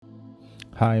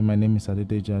Hi, my name is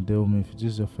Adedeji Adeomi. If this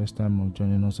is your first time of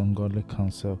joining us on Godly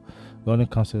Counsel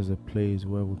is a place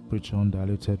where we preach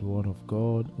undiluted Word of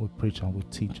God. We preach and we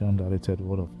teach undiluted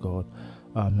Word of God.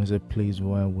 It's a place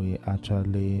where we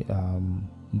actually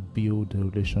build a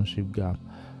relationship gap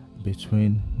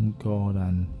between God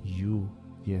and you.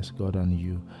 Yes, God and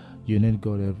you. You need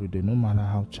God every day, no matter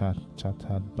how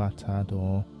chattered, battered,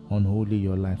 or unholy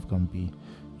your life can be.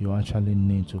 You actually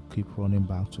need to keep running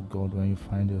back to God when you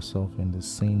find yourself in the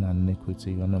sin and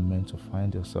iniquity you're not meant to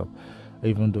find yourself.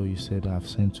 Even though you said, I've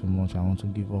sinned too much, I want to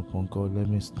give up on God, let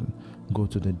me go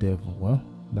to the devil. Well,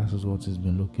 that is what he's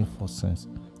been looking for since.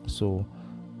 So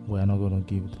we're not going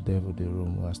to give the devil the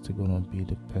room. We're still going to be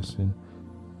the person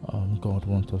God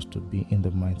wants us to be in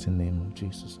the mighty name of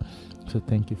Jesus. So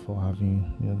thank you for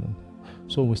having me.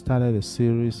 So we started a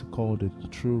series called The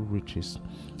True Riches,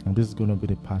 and this is going to be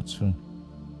the part 2.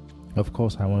 Of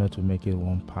course, I wanted to make it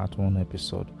one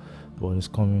episode, but it's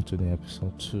coming to the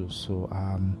episode 2. So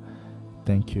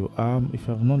thank you. If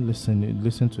you have not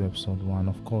listened to episode 1,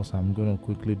 of course I'm going to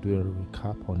quickly do a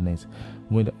recap on it.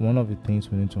 One of the things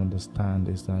we need to understand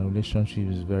is that relationship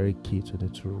is very key to the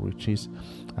true riches,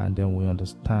 and then we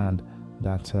understand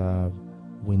that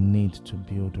we need to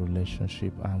build a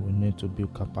relationship, and we need to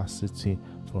build capacity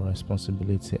for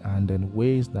responsibility, and then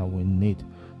ways that we need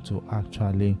to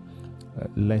actually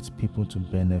let people to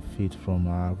benefit from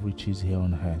our riches here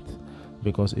on earth,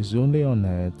 because it's only on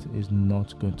earth. It's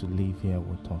not going to live here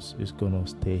with us. It's going to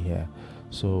stay here.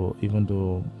 So even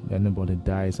though anybody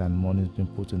dies and money is being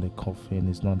put in the coffin,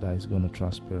 it's not that it's going to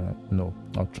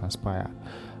transpire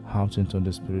out into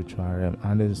the spiritual realm.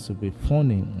 And it's to be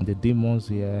funny, the demons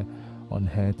here on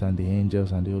earth and the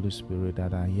angels and the Holy Spirit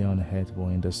that are here on earth but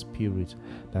in the spirit,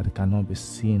 that cannot be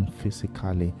seen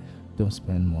physically, don't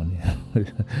spend money.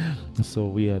 So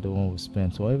we are the one who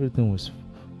spend. So everything we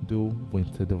do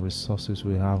with the resources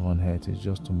we have on earth is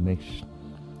just to make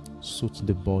suit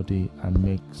the body and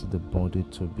makes the body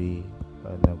to be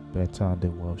better, the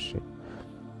worship.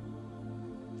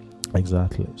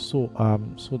 Exactly. So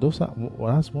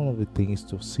that's one of the things,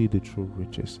 to see the true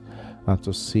riches, and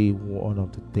to see one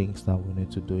of the things that we need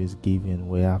to do is giving.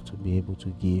 We have to be able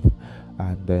to give,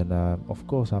 and then of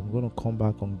course I'm going to come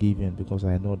back on giving, because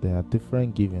I know there are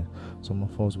different giving. Some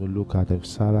of us will look at the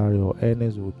salary or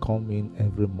earnings will come in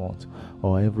every month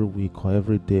or every week or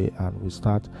every day, and we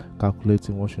start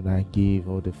calculating what should I give,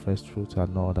 or the first fruit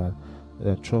and all that.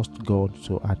 Trust God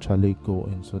to actually go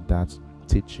into that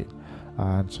teaching,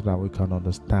 and so that we can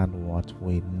understand what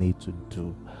we need to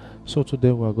do. So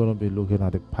today we're going to be looking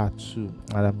at the part 2,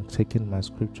 and I'm taking my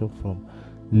scripture from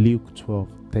Luke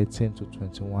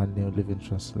 12:13-21, New Living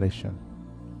Translation.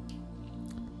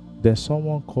 Then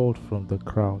someone called from the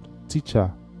crowd, "Teacher,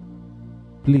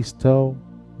 please tell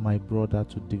my brother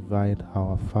to divide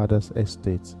our father's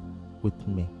estate with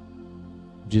me."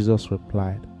 Jesus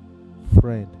replied,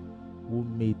 "Friend, who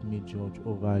made me judge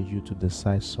over you to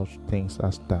decide such things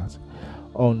as that?"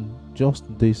 On just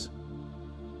this,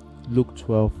 Luke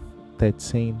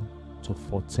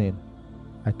 12:13-14,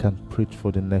 I can preach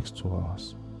for the next 2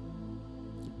 hours,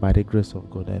 by the grace of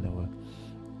God anyway.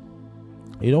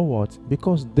 You know what?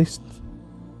 Because this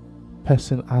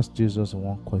person asked Jesus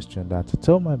one question, that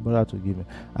tell my brother to give me,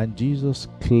 and Jesus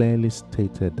clearly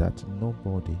stated that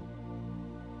nobody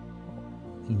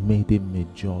made him a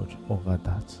judge over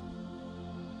that.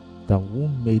 That who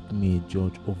made me a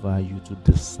judge over you to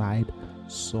decide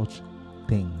such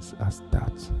things as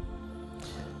that?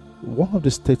 One of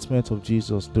the statements of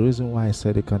Jesus, the reason why I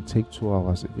said it can take 2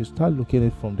 hours, if you start looking at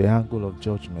it from the angle of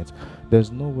judgment,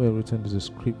 there's nowhere written in the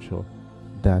scripture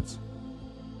that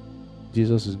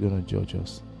Jesus is going to judge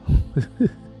us.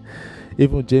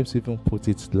 Even James even put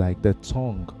it like the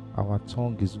tongue. Our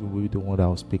tongue is will be the one that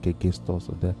will speak against us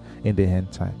in the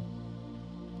end time.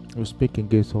 Will speak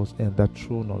against us in that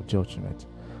throne of judgment.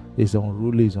 It's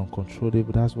unruly, it's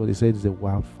uncontrollable. That's what he said, is a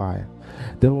wildfire.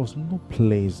 There was no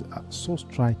place so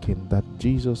striking that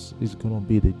Jesus is going to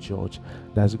be the judge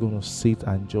that's going to sit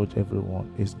and judge everyone.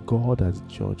 It's God as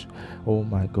judge. Oh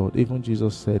my God. Even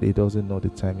Jesus said he doesn't know the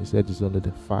time. He said it's only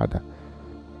the Father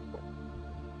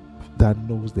that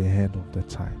knows the end of the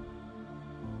time.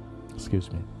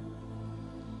 Excuse me.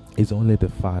 It's only the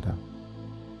Father.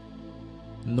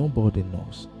 Nobody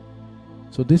knows.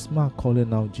 So this man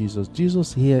calling out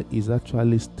Jesus here is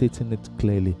actually stating it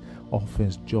clearly of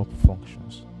his job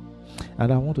functions.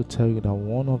 And I want to tell you that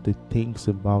one of the things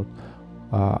about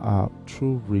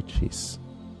true riches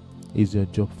is your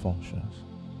job functions,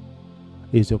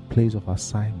 is your place of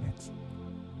assignment.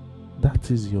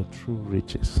 That is your true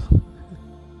riches.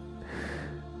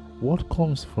 What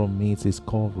comes from it is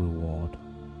called reward.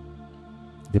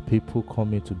 The people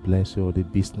coming to bless you, or the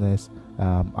business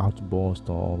outburst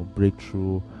or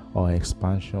breakthrough or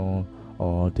expansion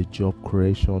or the job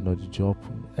creation or the job,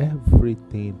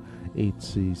 everything,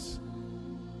 it is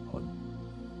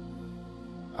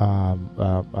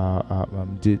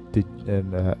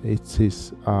it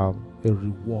is a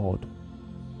reward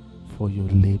for your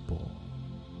labor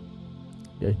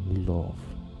in love.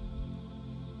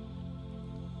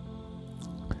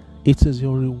 It is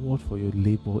your reward for your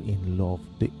labor in love.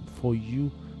 For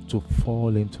you to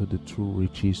fall into the true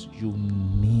riches, you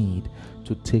need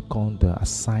to take on the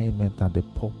assignment and the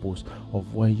purpose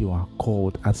of where you are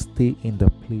called and stay in the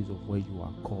place of where you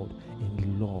are called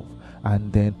in love.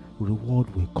 And then reward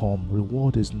will come.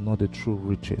 Reward is not the true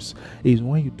riches. It's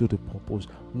when you do the purpose.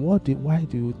 Why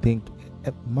do you think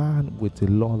a man with a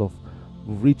lot of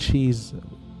riches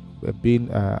being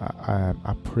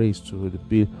appraised to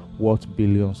be worth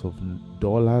billions of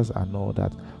dollars and all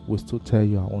that will still tell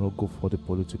you, I want to go for the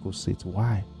political seat?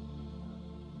 Why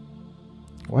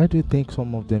do you think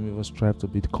some of them even strive to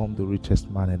become the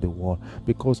richest man in the world?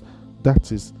 Because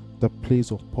that is the place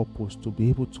of purpose, to be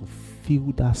able to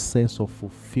feel that sense of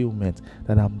fulfillment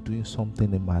that I'm doing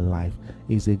something in my life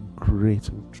is a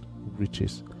great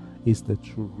riches. It's the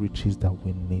true riches that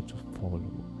we need to follow.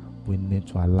 We need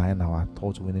to align our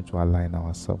thoughts, we need to align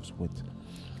ourselves with.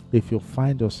 If you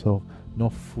find yourself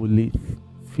not fully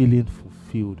feeling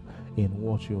fulfilled in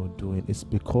what you're doing, it's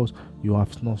because you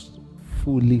have not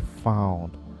fully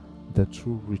found the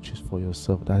true riches for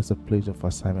yourself. That is the place of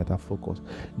assignment and focus.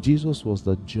 Jesus was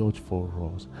the judge for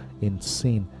us in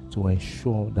sin, to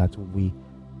ensure that we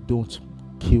don't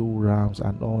kill rams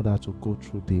and all that, to go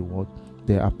through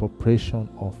the appropriation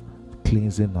of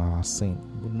cleansing our sin.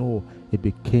 No, it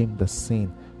became the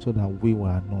sin so that we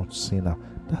were not sinner.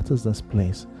 That is this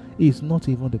place. It's not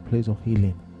even the place of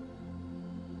healing.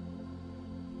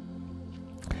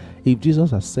 If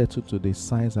Jesus has settled to the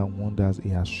signs and wonders he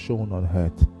has shown on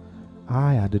earth,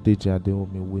 I, Adedeji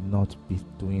Adeomi, will not be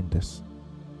doing this.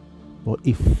 But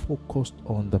he focused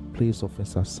on the place of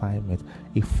his assignment.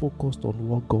 He focused on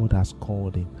what God has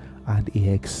called him, and he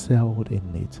excelled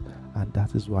in it. And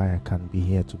that is why I can be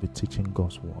here to be teaching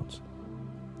God's words.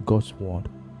 God's word.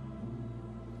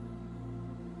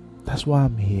 That's why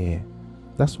I'm here.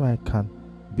 That's why I can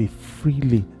be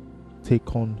freely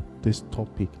take on this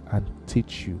topic and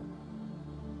teach you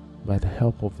by the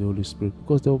help of the Holy Spirit,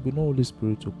 because there will be no Holy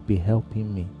Spirit to be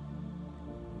helping me.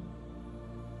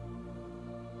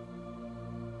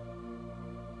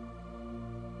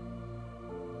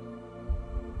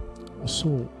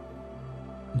 So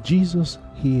Jesus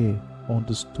here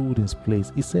understood his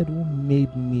place. He said, who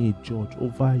made me a judge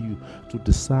over you to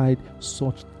decide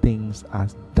such things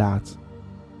as that?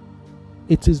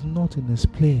 It is not in his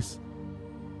place.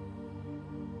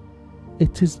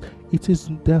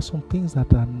 There are some things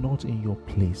that are not in your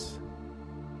place.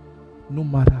 No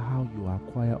matter how you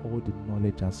acquire all the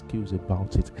knowledge and skills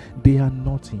about it, they are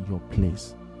not in your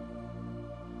place.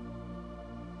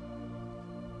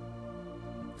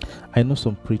 I know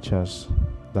some preachers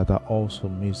that are also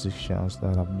musicians,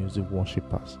 that are music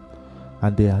worshippers,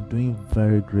 and they are doing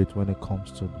very great when it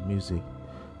comes to music.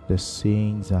 They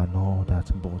sing and all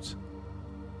that, but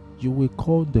you will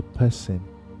call the person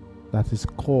that is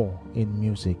core in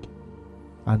music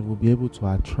and will be able to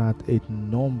attract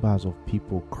numbers of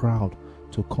people, crowd,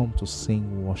 to come to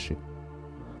sing worship.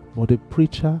 But the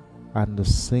preacher and the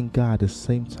singer at the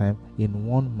same time in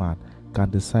one man can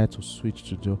decide to switch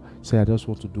to say, I just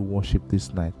want to do worship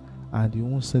this night, and you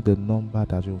won't see the number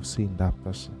that you'll see in that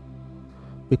person,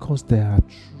 because they are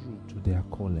true to their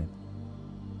calling,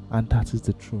 and that is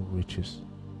the true riches.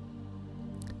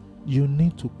 You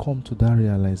need to come to that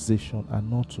realization and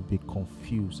not to be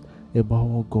confused about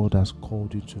what God has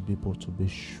called you to be, but to be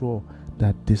sure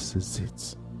that this is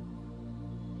it.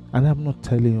 And I'm not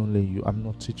telling only you, I'm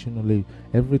not teaching only you.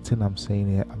 Everything I'm saying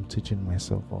here, I'm teaching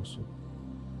myself also.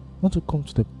 Not to come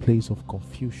to the place of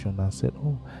confusion and say,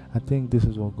 oh, I think this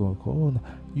is what God called. Oh, no.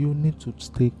 You need to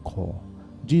stay core.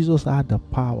 Jesus had the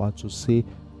power to say,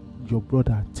 your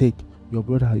brother take, your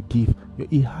brother give.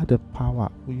 He had the power.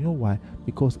 You know why?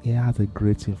 Because he has a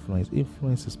great influence.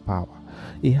 Influence is power.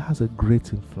 He has a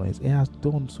great influence. He has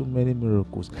done so many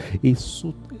miracles. He's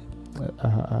so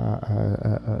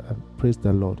praise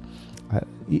the Lord.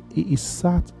 He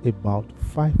sat about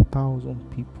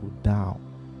 5,000 people down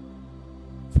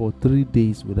for 3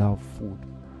 days without food,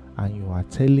 and you are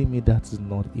telling me that is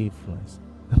not influence?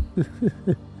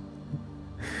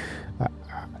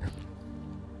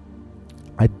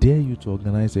 I dare you to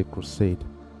organize a crusade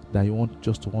that you want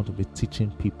to be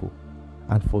teaching people,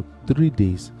 and for 3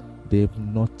 days they have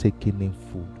not taken in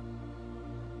food.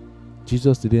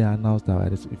 Jesus didn't announce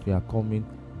that if you are coming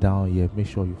down here, make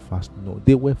sure you fast. No,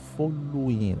 they were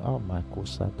following. Oh my God,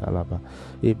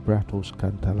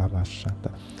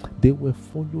 they were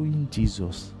following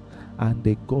Jesus, and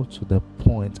they got to the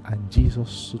point, and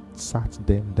Jesus sat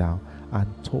them down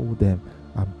and told them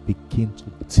and began to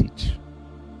teach.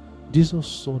 Jesus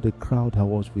saw the crowd that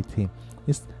was with him.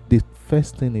 The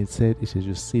first thing he said is,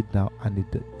 you sit down, and he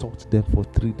taught them for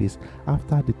 3 days.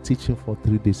 After the teaching for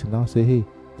 3 days, he now said, hey,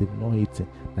 they've not eaten.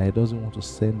 Now he doesn't want to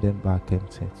send them back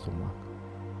empty stomach.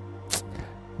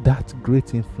 That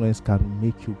great influence can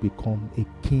make you become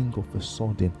a king of a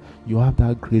sudden. You have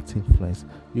that great influence.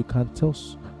 You can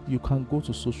go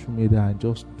to social media and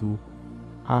just do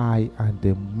hi, and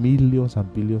the millions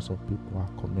and billions of people are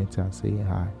commenting and saying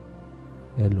hi,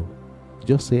 hello.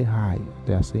 Just say hi,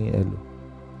 they are saying hello.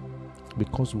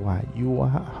 Because why? You are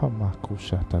Hamako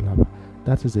Shatalaba.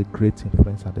 That is a great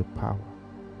influence and a power.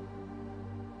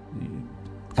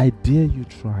 I dare you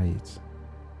try it.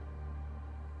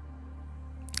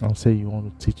 And say you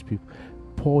want to teach people.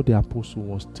 Paul the apostle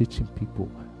was teaching people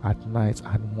at night,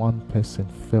 and one person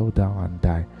fell down and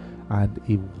died. And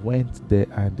he went there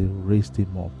and they raised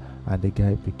him up, and the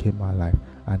guy became alive,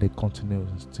 and they continued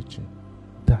his teaching.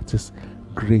 That is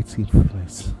great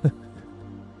influence.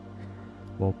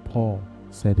 But Paul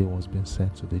said he was being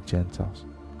sent to the Gentiles,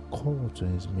 called to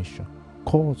his mission,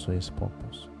 called to his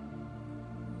purpose.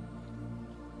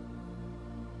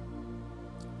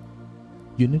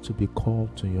 You need to be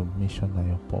called to your mission and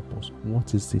your purpose.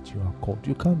 What is it you are called?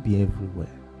 You can't be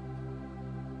everywhere.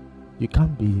 You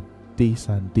can't be this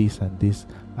and this and this.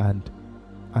 And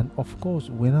of course,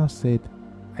 when I said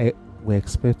we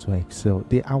expect to excel,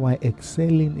 our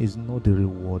excelling is not the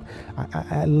reward.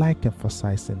 I like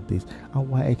emphasizing this.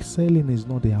 Our excelling is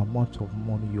not the amount of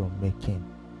money you are making.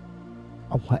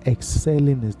 Our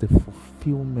excelling is the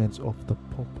fulfillment of the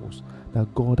purpose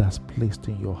that God has placed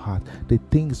in your heart. The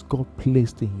things God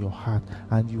placed in your heart,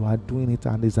 and you are doing it,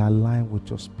 and is aligned with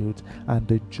your spirit, and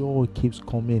the joy keeps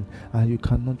coming, and you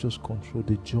cannot just control.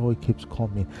 The joy keeps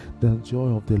coming. The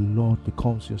joy of the Lord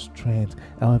becomes your strength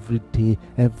every day,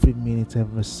 every minute,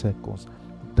 every second.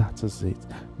 That is it.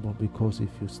 But because if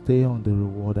you stay on the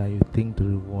reward and you think the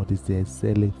reward is the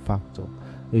excelling factor,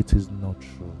 it is not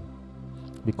true.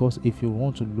 Because if you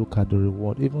want to look at the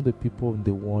reward, even the people in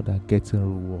the world are getting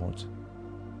rewards.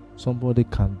 Somebody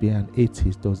can be an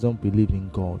atheist, doesn't believe in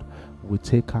God, will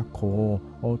take alcohol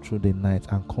all through the night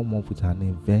and come up with an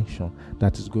invention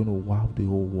that is going to wow the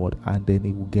whole world, and then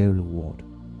he will get reward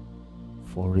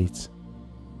for it.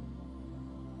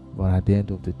 But at the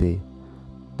end of the day,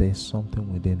 there's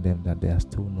something within them that they are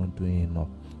still not doing enough.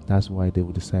 That's why they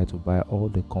will decide to buy all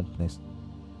the companies,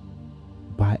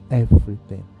 buy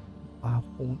everything, have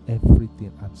owned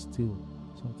everything, and still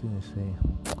something is saying,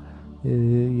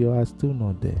 you are still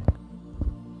not there.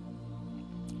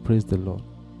 Praise the Lord.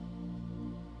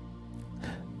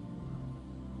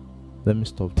 Let me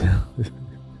stop there.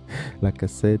 Like I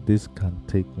said, this can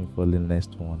take me for the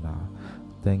next 1 hour.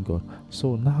 Thank God.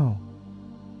 So now,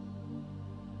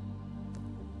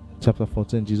 chapter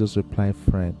 14, Jesus replied,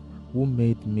 friend, who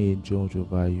made me a judge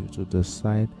over you to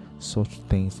decide such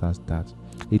things as that?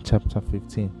 In chapter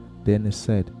 15, then he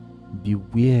said,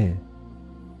 beware,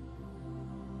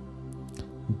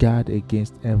 guard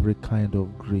against every kind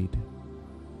of greed.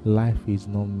 Life is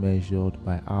not measured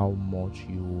by how much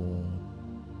you own.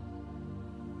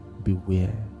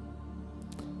 Beware,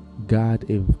 guard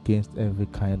against every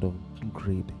kind of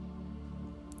greed.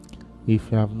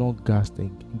 If you have not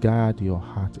guard your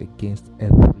heart against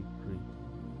every greed,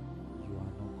 you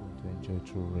are not going to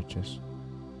enjoy true riches.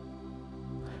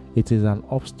 It is an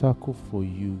obstacle for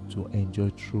you to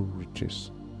enjoy true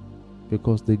riches,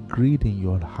 because the greed in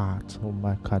your heart, oh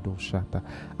my Kadoshata.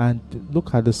 And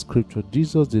look at the scripture.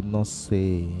 Jesus did not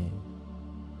say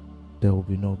there will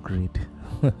be no greed.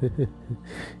 It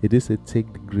didn't say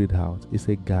take the greed out. It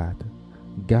said guard.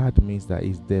 Guard means that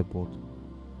it's there, but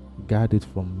guard it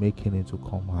from making it to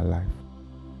come alive.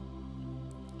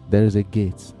 There is a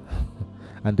gate,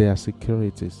 and there are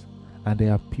securities, and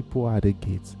there are people at the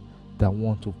gates that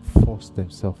want to force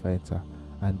themselves enter,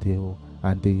 and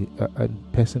the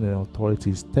person in authority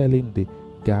is telling the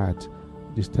guard,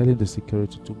 is telling the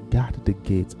security to guard the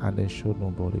gate and ensure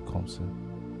nobody comes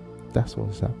in. That's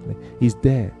what's happening. He's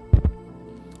there.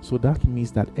 So that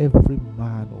means that every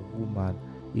man or woman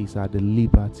is at the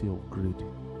liberty of greed.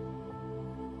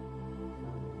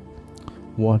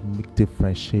 What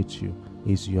differentiates you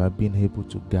is you are being able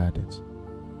to guard it.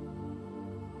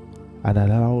 And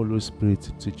allow Holy Spirit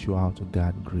to teach you how to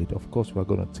guard greed. Of course, we're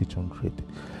going to teach on greed.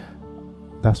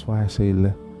 That's why I say,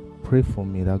 pray for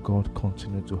me that God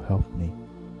continue to help me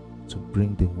to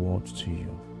bring the world to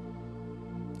you.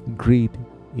 Greed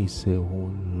is a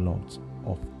whole lot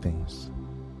of things.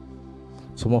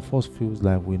 Some of us feels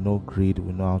like we know greed,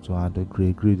 we know how to handle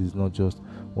greed. Greed is not just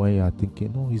when you are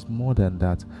thinking, no, it's more than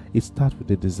that. It starts with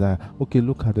the desire. Okay,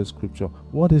 look at the scripture.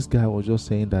 What this guy was just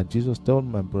saying, that Jesus told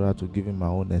my brother to give him my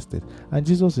own estate, and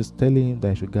Jesus is telling him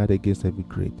that I should guard against every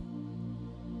greed.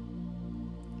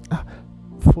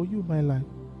 For you, my life,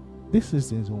 this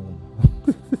is his own.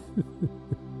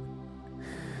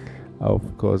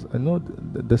 Of course, I know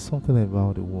there's something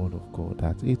about the word of God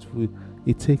that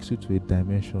it takes you to a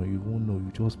dimension you won't know.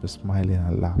 You just be smiling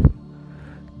and laughing.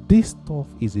 This stuff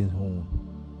is his own.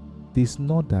 It's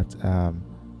not that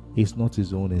it's not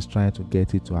his own. He's trying to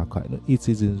get it to acquire. No, it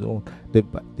is his own. They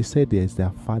said there is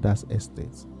their father's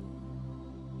estate.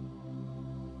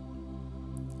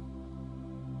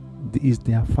 It is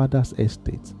their father's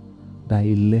estate that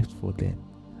he left for them,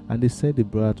 and they said the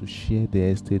brother to share the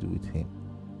estate with him.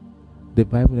 The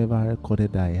Bible never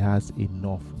recorded that he has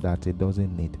enough that he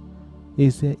doesn't need. He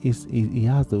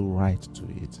has the right to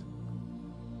it.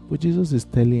 But Jesus is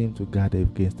telling him to guard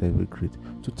against every greed.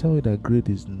 To tell you that greed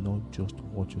is not just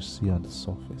what you see on the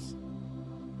surface.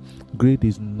 Greed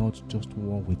is not just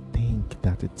what we think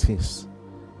that it is.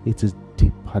 It is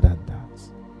deeper than that.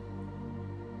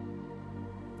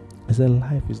 He said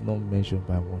life is not measured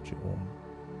by what you own.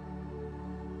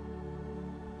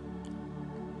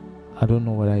 I don't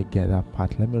know whether I get that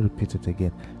part. Let me repeat it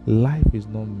again. Life is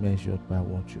not measured by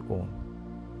what you own.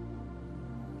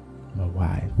 My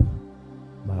wife,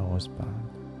 my husband,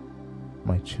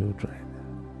 my children,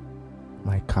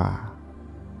 my car,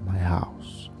 my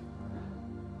house,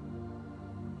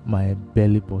 my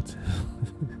belly button,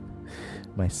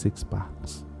 my six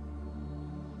packs,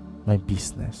 my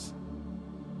business,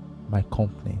 my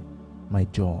company, my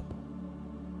job,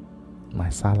 my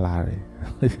salary,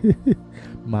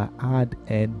 my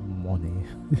hard-earned money.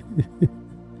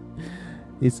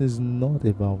 It is not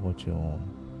about what you own.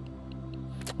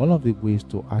 One of the ways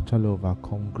to actually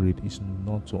overcome greed is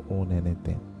not to own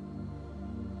anything.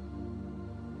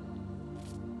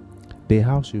 The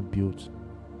house you built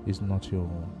is not your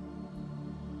own.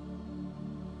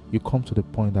 You come to the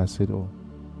point that said, oh,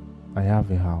 I have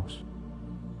a house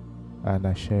and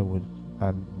I share with,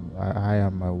 and I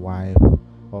and my wife,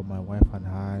 or my wife and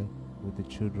I with the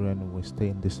children, we stay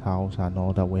in this house and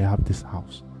all that. We have this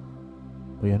house,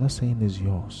 but you're not saying it's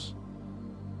yours,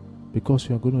 because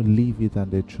you're going to leave it and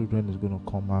the children is going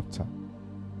to come after.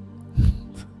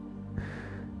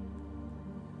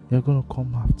 You're going to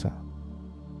come after.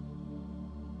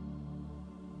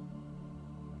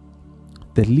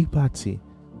 The liberty.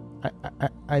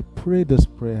 I pray this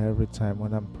prayer every time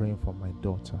when I'm praying for my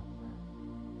daughter.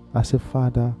 I say,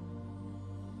 Father,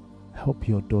 help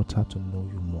your daughter to know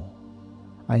you more.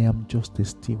 I am just a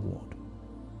steward.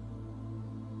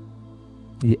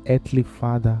 The earthly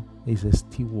father is a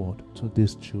steward to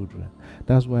these children.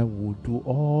 That's why we'll do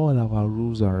all our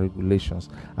rules and regulations,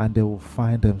 and they will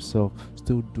find themselves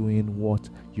still doing what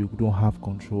you don't have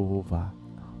control over.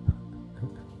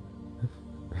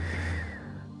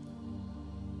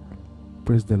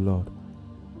 Praise the Lord.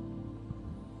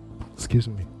 Excuse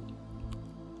me.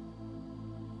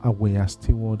 And we are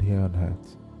steward here on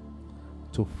earth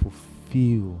to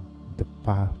fulfill the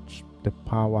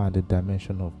power and the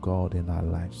dimension of God in our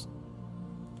lives.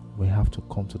 We have to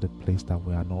come to the place that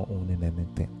we are not owning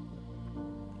anything.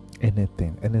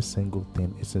 Any single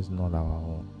thing, it is not our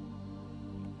own.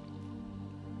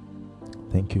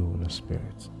 Thank you, Holy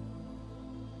Spirit.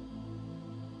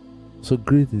 So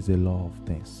greed is a law of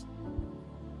things.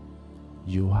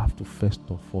 You have to first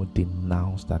of all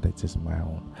denounce that it is my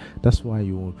own. That's why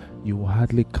you will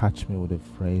hardly catch me with the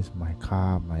phrase my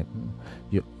car,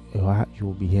 you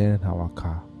will be hearing our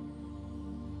car.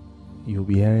 You'll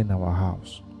be hearing our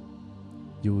house.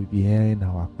 You will be hearing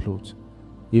our clothes.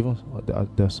 Even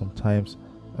there's sometimes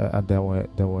there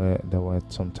were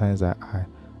sometimes I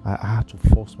had to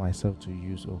force myself to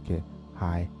use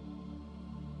hi.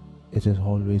 It is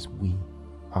always we,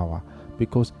 our.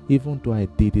 Because even though I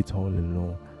did it all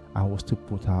alone, I will still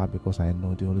put her, because I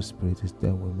know the Holy Spirit is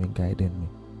there with me, guiding me.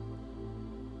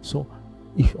 So,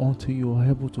 until you are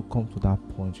able to come to that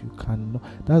point, you cannot.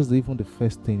 That's even the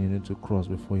first thing you need to cross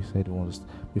before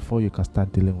you can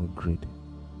start dealing with greed.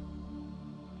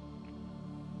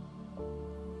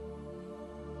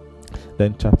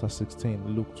 Then chapter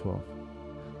 16, Luke 12.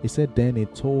 He said, then he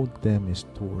told them a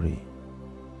story.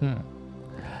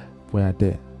 Where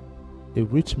there, a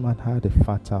rich man had a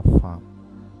fertile farm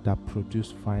that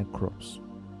produced fine crops.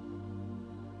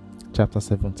 Chapter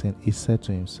 17, he said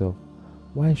to himself,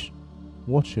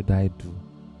 what should I do?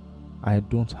 I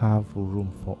don't have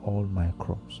room for all my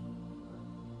crops.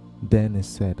 Then he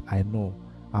said, I know,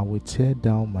 I will tear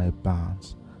down my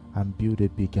barns and build a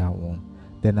bigger one.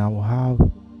 Then I will have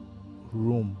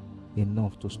room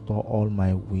enough to store all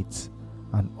my wheat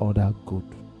and other good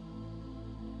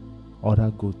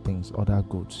things, other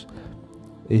goods.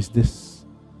 Is this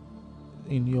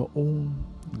in your own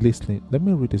listening? Let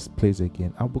me read this place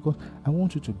again, because I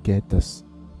want you to get this.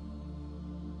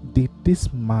 Did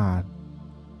this man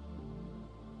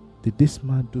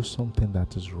do something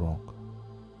that is wrong?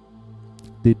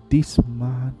 Did he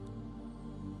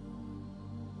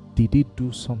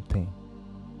do something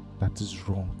that is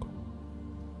wrong?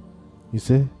 You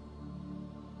see,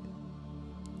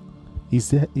 is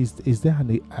there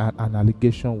an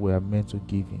allegation we are meant to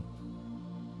give him,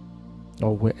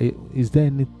 or is there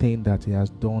anything that he has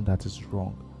done that is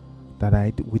wrong that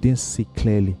we didn't see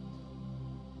clearly?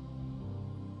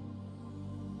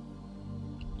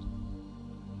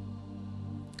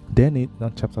 Then in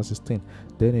chapter 16,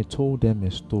 then he told them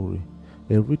a story.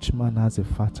 A rich man has a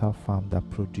fertile farm that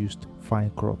produced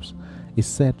fine crops. He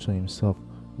said to himself,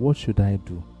 what should I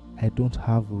do? I don't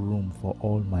have room for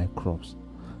all my crops.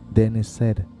 Then he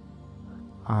said,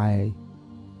 I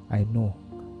know,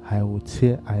 I will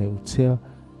tear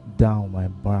down my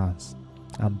barns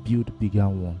and build bigger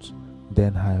ones.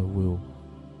 Then I will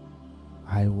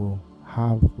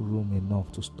have room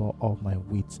enough to store all my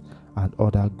wheat and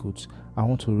other goods. I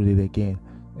want to read it again.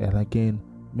 And again,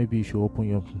 maybe you should open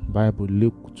your Bible,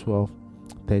 Luke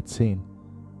 12:13.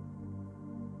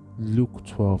 Luke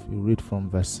 12, you read from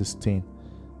verse 16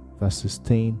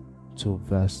 to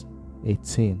verse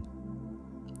 18.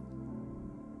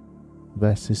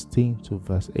 Verse 16 to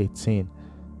verse 18.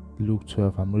 Luke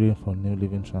 12, I'm reading from New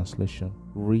Living Translation.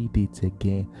 Read it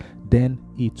again. Then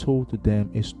he told them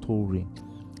a story.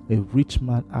 A rich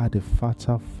man had a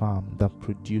fertile farm that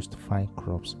produced fine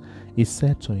crops. He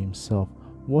said to himself,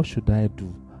 what should I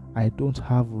do? I don't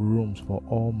have rooms for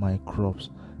all my crops.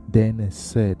 Then he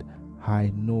said,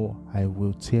 I know, I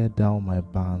will tear down my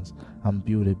barns and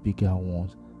build a bigger one.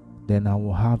 Then I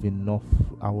will have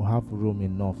room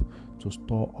enough to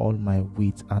store all my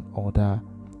wheat and other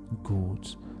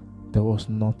goods. There was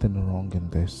nothing wrong in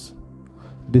this.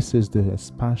 This is the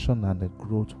expansion and the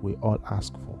growth we all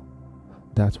ask for.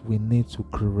 That we need to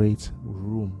create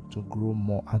room to grow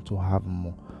more and to have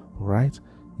more. Right?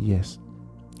 Yes.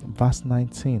 Verse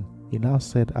 19, he now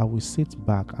said, I will sit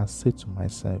back and say to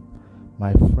myself,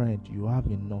 my friend, you have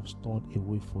enough stored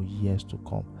away for years to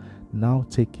come. Now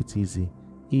take it easy.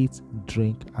 Eat,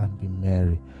 drink, and be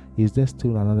merry. Is there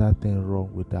still another thing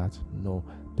wrong with that? No.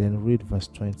 Then read verse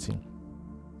 20.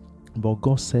 But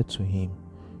God said to him,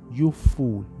 you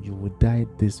fool, you will die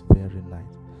this very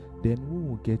night. Then who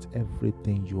will get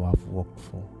everything you have worked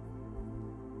for?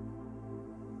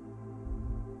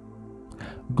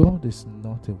 God is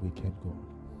not a wicked God.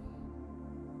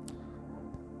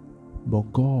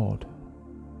 But God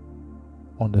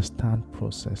understands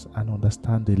process and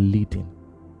understands the leading.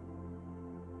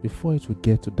 Before it will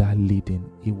get to that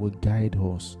leading, He will guide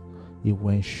us. He will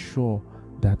ensure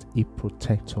that He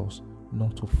protects us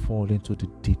not to fall into the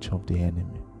ditch of the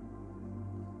enemy.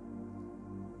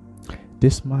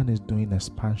 This man is doing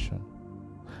expansion.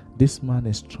 This man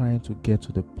is trying to get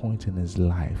to the point in his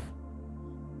life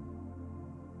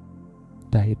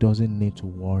that he doesn't need to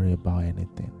worry about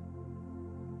anything.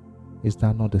 Is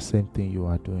that not the same thing you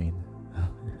are doing?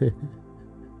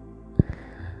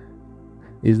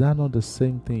 Is that not the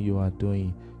same thing you are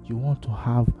doing? You want to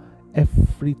have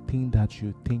everything that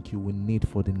you think you will need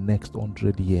for the next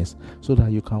 100 years so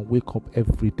that you can wake up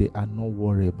every day and not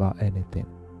worry about anything.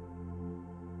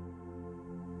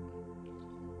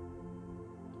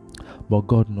 But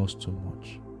God knows too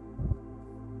much.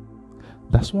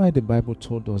 That's why the Bible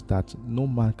told us that no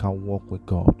man can walk with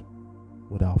God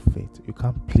without faith. You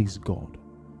can't please God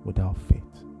without faith.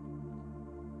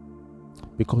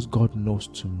 Because God knows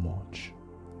too much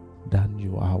than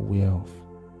you are aware of.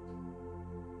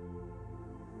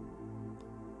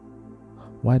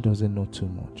 Why does He know too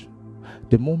much?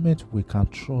 The moment we can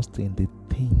trust in the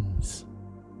things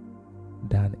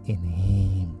than in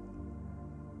Him,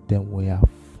 then we are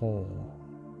falling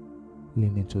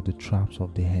into the traps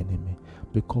of the enemy.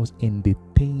 Because in the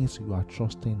things you are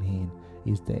trusting in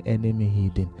is the enemy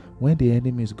hidden. When the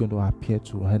enemy is going to appear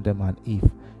to Adam and Eve,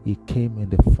 he came in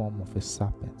the form of a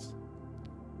serpent.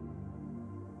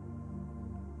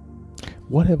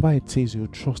 Whatever it is you're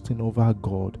trusting over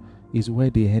God is where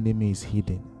the enemy is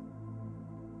hidden.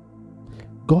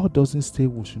 God doesn't say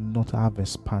we should not have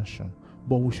expansion,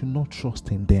 but we should not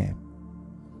trust in them.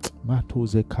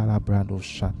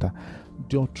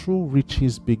 Your true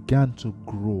riches began to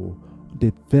grow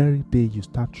the very day you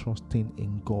start trusting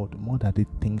in God more than the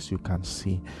things you can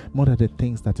see, more than the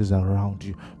things that is around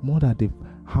you, more than the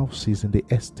houses in the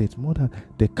estate, more than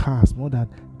the cars, more than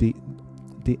the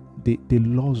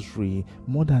luxury,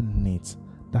 more than needs,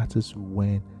 that is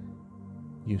when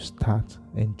you start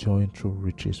enjoying true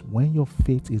riches. When your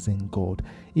faith is in God,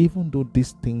 even though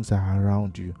these things are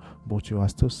around you, but you are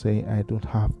still saying, I don't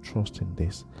have trust in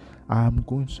this. I am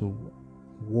going to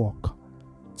walk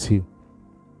till.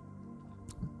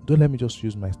 Don't let me just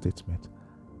use my statement.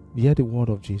 Hear the word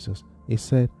of Jesus. He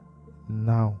said,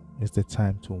 now is the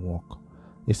time to walk.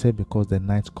 He said, because the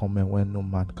night cometh when no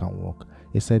man can walk.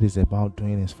 He said it's about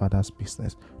doing his Father's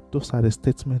business. Those are the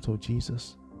statements of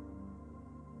Jesus.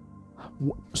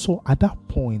 So at that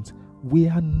point, we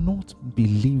are not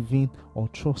believing or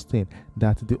trusting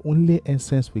that the only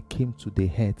essence we came to the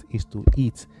earth is to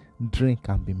eat, drink,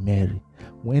 and be merry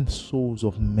when souls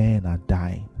of men are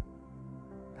dying.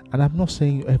 And I'm not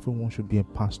saying everyone should be a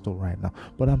pastor right now,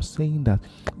 but I'm saying that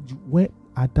when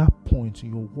at that point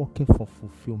you're working for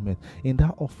fulfillment. In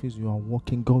that office you are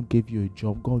working, God gave you a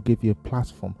job, God gave you a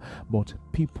platform, but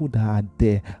people that are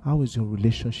there, how is your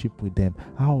relationship with them?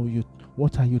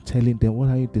 What are you telling them? What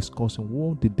are you discussing?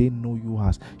 What did they know you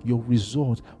as? Your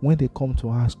result, when they come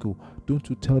to ask you, don't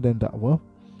you tell them that,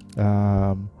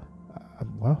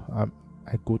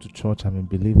 I go to church, I'm a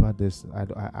believer,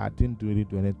 I didn't really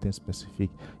do anything specific.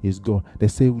 It's God. They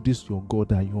say, this is your God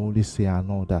that you only say and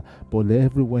all that. But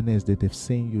every Wednesday, they've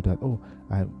saying you that,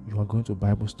 you are going to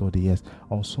Bible study, yes.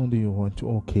 On Sunday, you want to,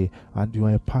 okay, and you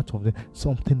are a part of it.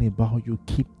 Something about you,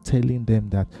 keep telling them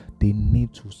that they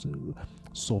need to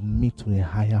submit to a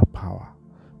higher power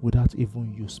without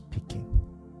even you speaking.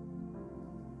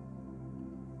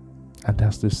 And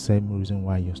that's the same reason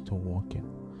why you're still walking.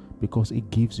 Because it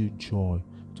gives you joy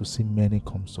to see many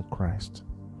come to Christ.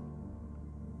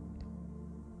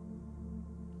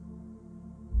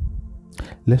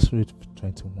 Let's read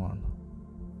 21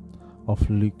 of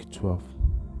Luke 12.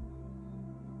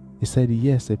 He said,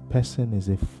 yes, a person is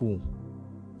a fool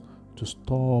to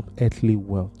store up earthly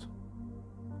wealth,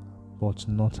 but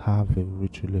not have a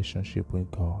rich relationship with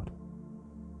God.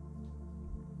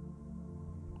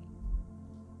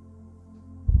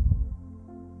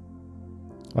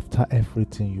 After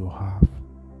everything you have,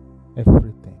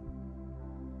 everything,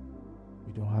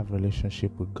 you don't have a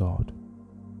relationship with God,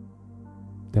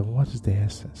 then what is the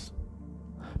essence?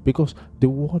 Because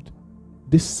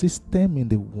this system in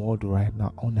the world right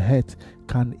now on earth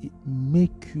can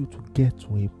make you to get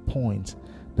to a point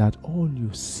that all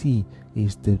you see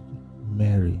is the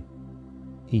merry,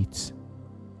 eat,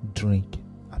 drink,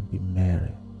 and be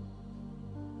merry.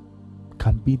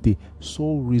 Can be the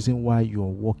sole reason why you are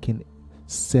working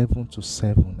 7 to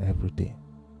 7 every day.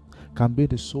 Can be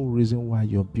the sole reason why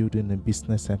you're building a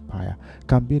business empire.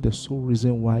 Can be the sole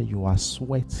reason why you are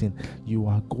sweating, you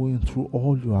are going through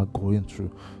all you are going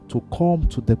through, to come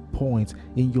to the point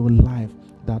in your life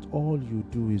that all you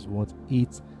do is what?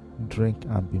 Eat, drink,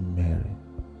 and be merry.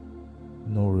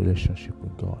 No relationship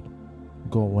with God.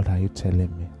 God, what are you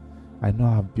telling me? I know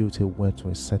I've built a well to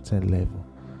a certain level,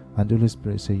 and the Holy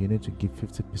Spirit said you need to give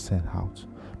 50% out.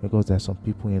 Because there are some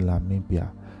people in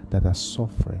Namibia that are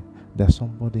suffering. There's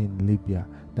somebody in Libya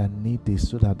that need this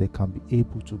so that they can be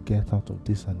able to get out of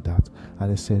this and that.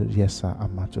 And they say, yes, sir,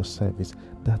 I'm at your service.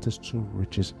 That is true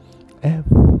riches.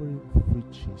 Every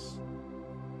riches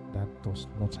that does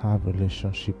not have a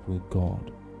relationship with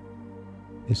God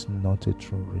is not a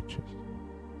true riches.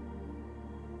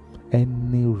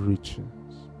 Any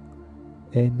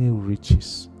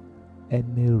riches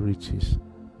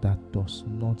that does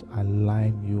not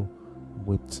align you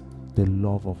with the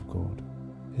love of God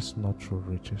is not true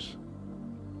riches.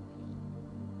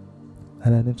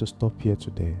 And I need to stop here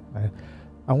today.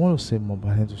 I want to say more, but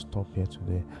I need to stop here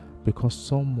today because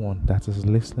someone that is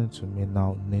listening to me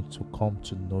now needs to come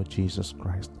to know Jesus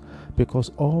Christ.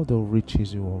 Because all the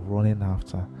riches you are running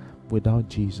after without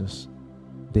Jesus,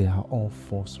 they are all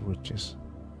false riches.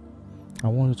 I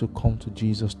want you to come to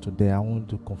Jesus today. I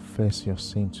want you to confess your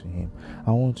sin to him. I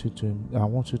want you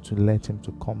to let him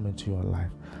to come into your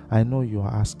life. I know you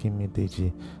are asking me,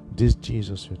 Deji, this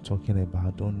Jesus you're talking about,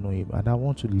 I don't know him, and I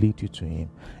want to lead you to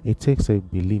him. It takes a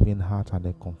believing heart and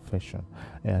a confession,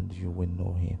 and you will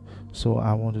know him. So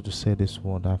I want you to say this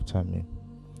word after me.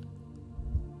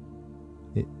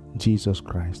 Jesus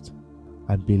Christ,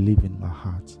 I believe in my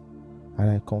heart, and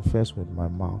I confess with my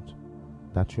mouth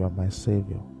that you are my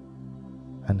Savior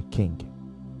and King.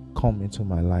 Come into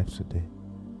my life today.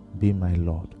 Be my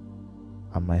Lord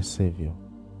and my Savior.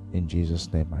 In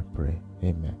Jesus' name I pray.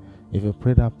 Amen. If you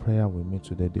pray that prayer with me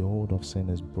today, the hold of sin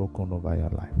is broken over your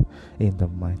life in the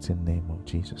mighty name of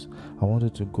Jesus. I want you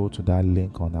to go to that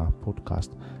link on our podcast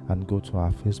and go to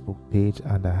our Facebook page,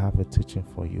 and I have a teaching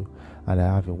for you, and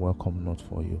I have a welcome note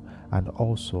for you. And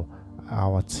also,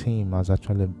 our team has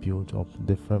actually built up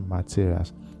different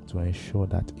materials to ensure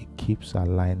that it keeps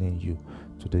aligning you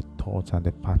to the thoughts and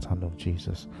the pattern of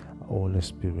Jesus, Holy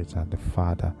Spirit, and the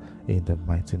Father, in the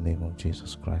mighty name of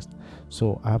Jesus Christ.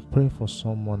 So I pray for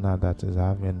someone now that is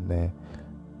having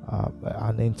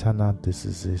an internal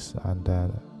diseases, and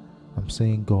I'm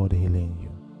saying God healing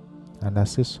you. And I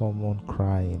see someone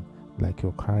crying, like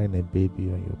you're crying a baby,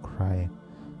 or you're crying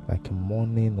like a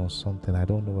mourning or something. I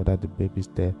don't know whether the baby's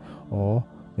there, or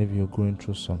maybe you're going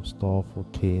through some stuff,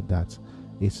 okay, that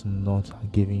it's not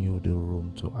giving you the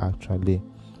room to actually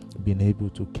being able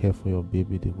to care for your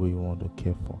baby the way you want to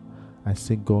care for. I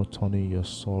see God turning your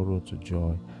sorrow to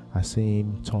joy. I see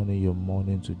Him turning your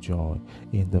mourning to joy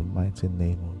in the mighty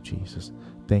name of Jesus.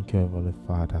 Thank you, Heavenly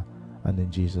Father, and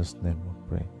in Jesus' name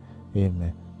we pray.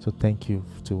 Amen. So thank you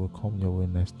till we come your way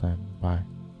next time. Bye.